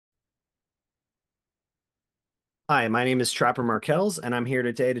Hi, my name is Trapper Markelz, and I'm here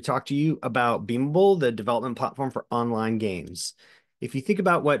today to talk to you about Beamable, the development platform for online games. If you think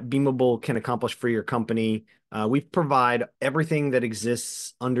about what Beamable can accomplish for your company, we provide everything that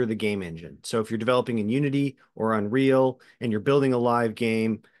exists under the game engine. So if you're developing in Unity or Unreal and you're building a live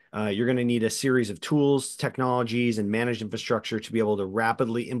game, you're going to need a series of tools, technologies, and managed infrastructure to be able to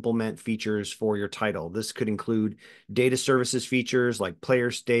rapidly implement features for your title. This could include data services features like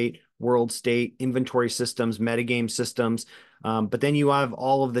player state, world state, inventory systems, metagame systems. But then you have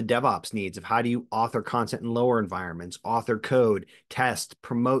all of the DevOps needs of how do you author content in lower environments, author code, test,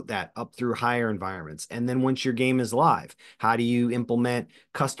 promote that up through higher environments. And then once your game is live, how do you implement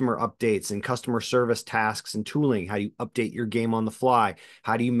customer updates and customer service tasks and tooling? How do you update your game on the fly?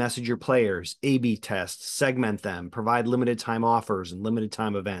 How do you message your players, A/B test, segment them, provide limited time offers and limited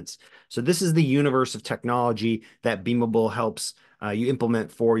time events? So this is the universe of technology that Beamable helps you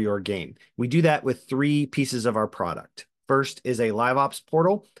implement for your game. We do that with three pieces of our product. First is a live ops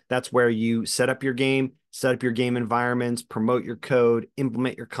portal. That's where you set up your game environments, promote your code,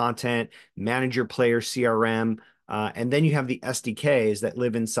 implement your content, manage your player CRM. And then you have the SDKs that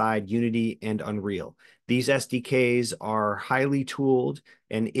live inside Unity and Unreal. These SDKs are highly tooled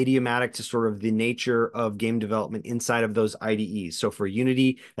and idiomatic to sort of the nature of game development inside of those IDEs. So for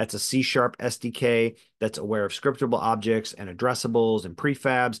Unity, that's a C# SDK that's aware of scriptable objects and addressables and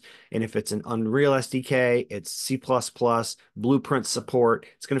prefabs. And if it's an Unreal SDK, it's C++, Blueprint support.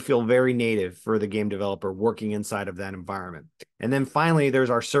 It's going to feel very native for the game developer working inside of that environment. And then finally, there's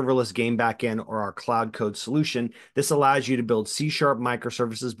our serverless game backend or our cloud code solution. This allows you to build C#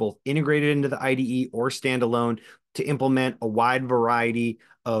 microservices, both integrated into the IDE or standalone, to implement a wide variety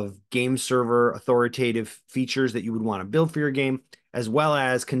of game server authoritative features that you would want to build for your game, as well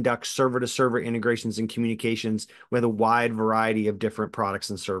as conduct server-to-server integrations and communications with a wide variety of different products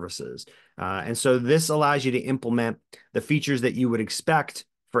and services. And so this allows you to implement the features that you would expect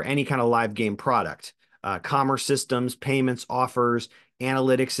for any kind of live game product. Commerce systems, payments, offers,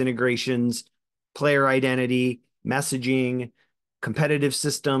 analytics integrations, player identity, messaging, competitive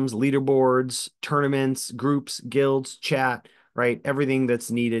systems, leaderboards, tournaments, groups, guilds, chat, right? Everything that's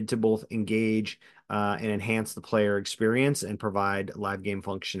needed to both engage and enhance the player experience and provide live game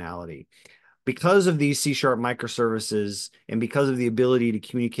functionality. Because of these C# microservices and because of the ability to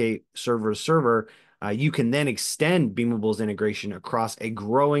communicate server to server, you can then extend Beamable's integration across a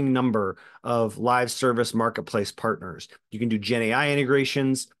growing number of live service marketplace partners. You can do Gen AI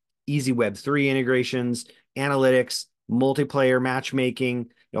integrations, easy Web3 integrations, analytics, multiplayer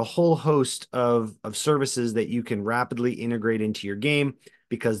matchmaking, a whole host of services that you can rapidly integrate into your game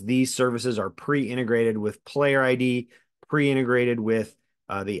because these services are pre-integrated with player ID, pre-integrated with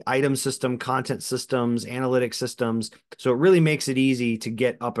the item system, content systems, analytic systems. So it really makes it easy to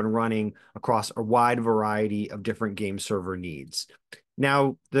get up and running across a wide variety of different game server needs.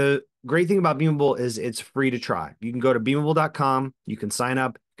 Now, the great thing about Beamable is it's free to try. You can go to beamable.com, you can sign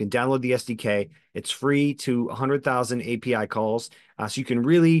up, you can download the SDK. It's free to 100,000 API calls. So you can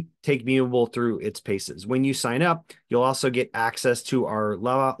really take Beamable through its paces. When you sign up, you'll also get access to our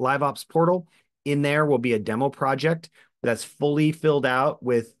live ops portal. In there will be a demo project that's fully filled out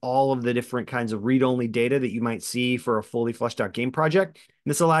with all of the different kinds of read-only data that you might see for a fully fleshed out game project. And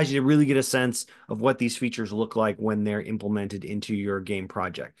this allows you to really get a sense of what these features look like when they're implemented into your game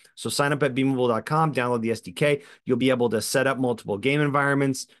project. So sign up at beamable.com, download the SDK. You'll be able to set up multiple game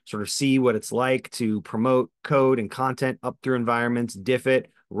environments, sort of see what it's like to promote code and content up through environments, diff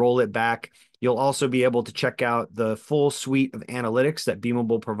it, roll it back. You'll also be able to check out the full suite of analytics that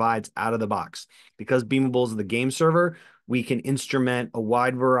Beamable provides out of the box. Because Beamable is the game server, we can instrument a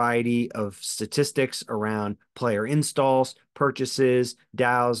wide variety of statistics around player installs, purchases,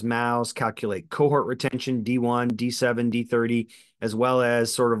 DAUs, MAUs, calculate cohort retention, D1, D7, D30, as well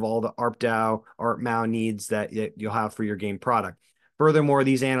as sort of all the ARPDAU, ARPMAU needs that you'll have for your game product. Furthermore,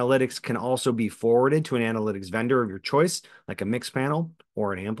 these analytics can also be forwarded to an analytics vendor of your choice, like a Mixpanel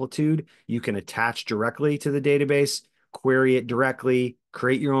or an Amplitude. You can attach directly to the database, query it directly,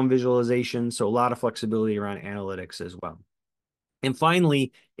 create your own visualization. So a lot of flexibility around analytics as well. And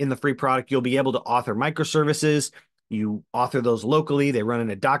finally, in the free product, you'll be able to author microservices. You author those locally. They run in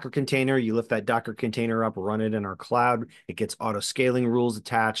a Docker container. You lift that Docker container up, run it in our cloud. It gets auto scaling rules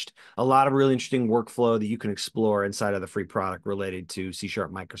attached. A lot of really interesting workflow that you can explore inside of the free product related to C#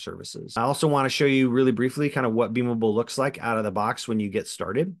 microservices. I also want to show you really briefly kind of what Beamable looks like out of the box when you get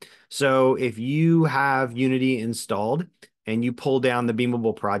started. So if you have Unity installed and you pull down the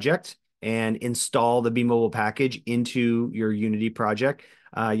Beamable project and install the Beamable package into your Unity project,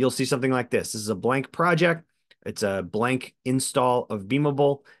 you'll see something like this. This is a blank project. It's a blank install of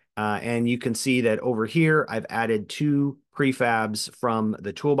Beamable. And you can see that over here, I've added 2 prefabs from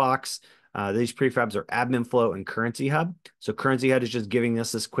the toolbox. These prefabs are Admin Flow and Currency Hub. So Currency Hub is just giving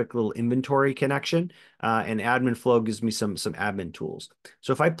us this quick little inventory connection, and Admin Flow gives me some admin tools.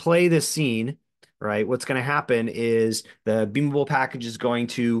 So if I play this scene, right, what's going to happen is the Beamable package is going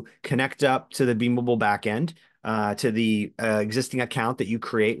to connect up to the Beamable backend, to the existing account that you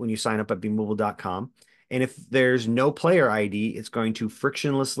create when you sign up at beamable.com. And if there's no player ID, it's going to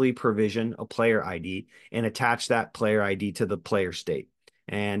frictionlessly provision a player ID and attach that player ID to the player state.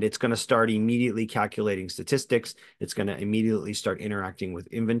 And it's going to start immediately calculating statistics. It's going to immediately start interacting with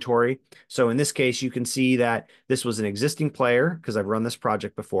inventory. So in this case, you can see that this was an existing player because I've run this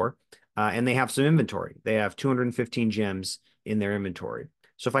project before, and they have some inventory. They have 215 gems in their inventory.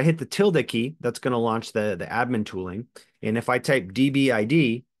 So if I hit the tilde key, that's going to launch the admin tooling. And if I type DB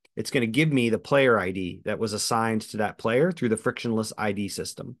ID, it's going to give me the player ID that was assigned to that player through the frictionless ID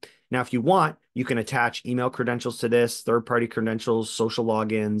system. Now, if you want, you can attach email credentials to this, third-party credentials, social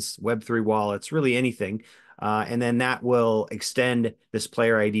logins, Web3 wallets, really anything. And then that will extend this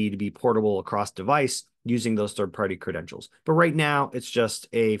player ID to be portable across device using those third-party credentials. But right now, it's just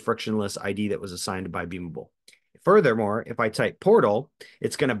a frictionless ID that was assigned by Beamable. Furthermore, if I type portal,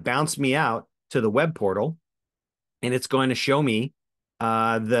 it's going to bounce me out to the web portal, and it's going to show me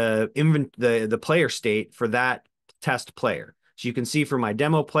the player state for that test player. So you can see for my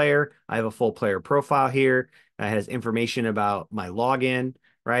demo player, I have a full player profile here. It has information about my login,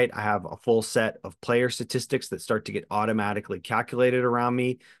 right? I have a full set of player statistics that start to get automatically calculated around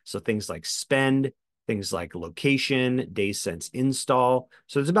me. So things like spend, things like location, days since install.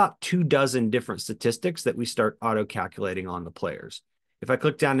 So there's about 24 different statistics that we start auto-calculating on the players. If I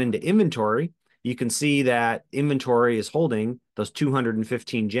click down into inventory, you can see that inventory is holding those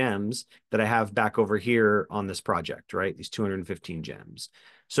 215 gems that I have back over here on this project, right? These 215 gems.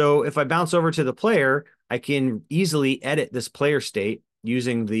 So if I bounce over to the player, I can easily edit this player state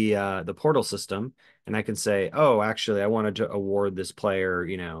using the portal system. And I can say, oh, actually, I wanted to award this player,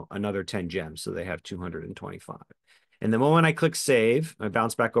 another 10 gems. So they have 225. And the moment I click save, I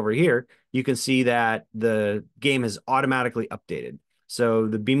bounce back over here, you can see that the game is automatically updated. So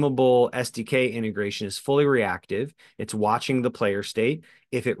the Beamable SDK integration is fully reactive. It's watching the player state.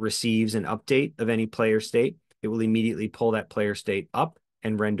 If it receives an update of any player state, it will immediately pull that player state up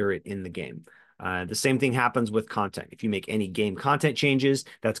and render it in the game. The same thing happens with content. If you make any game content changes,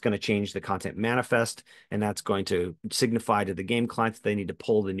 that's going to change the content manifest, and that's going to signify to the game clients they need to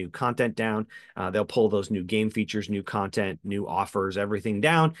pull the new content down. They'll pull those new game features, new content, new offers, everything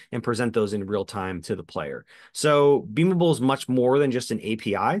down, and present those in real time to the player. So Beamable is much more than just an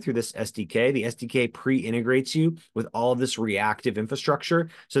API through this SDK. The SDK pre-integrates you with all of this reactive infrastructure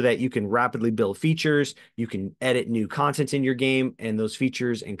so that you can rapidly build features, you can edit new content in your game, and those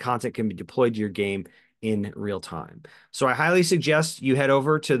features and content can be deployed to your game in real time. So I highly suggest you head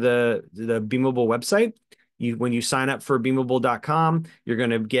over to the Beamable website. When you sign up for beamable.com, you're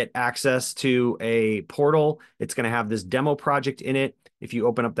going to get access to a portal. It's going to have this demo project in it. If you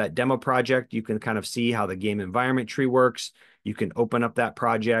open up that demo project, you can kind of see how the game environment tree works. You can open up that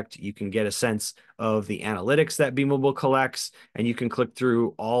project. You can get a sense of the analytics that Beamable collects, and you can click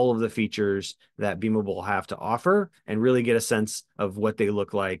through all of the features that Beamable will have to offer and really get a sense of what they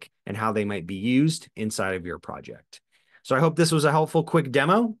look like and how they might be used inside of your project. So I hope this was a helpful quick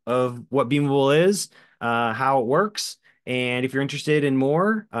demo of what Beamable is, how it works. And if you're interested in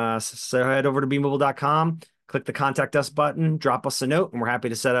more, so head over to beamable.com, click the contact us button, drop us a note, and we're happy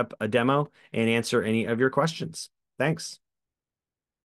to set up a demo and answer any of your questions. Thanks.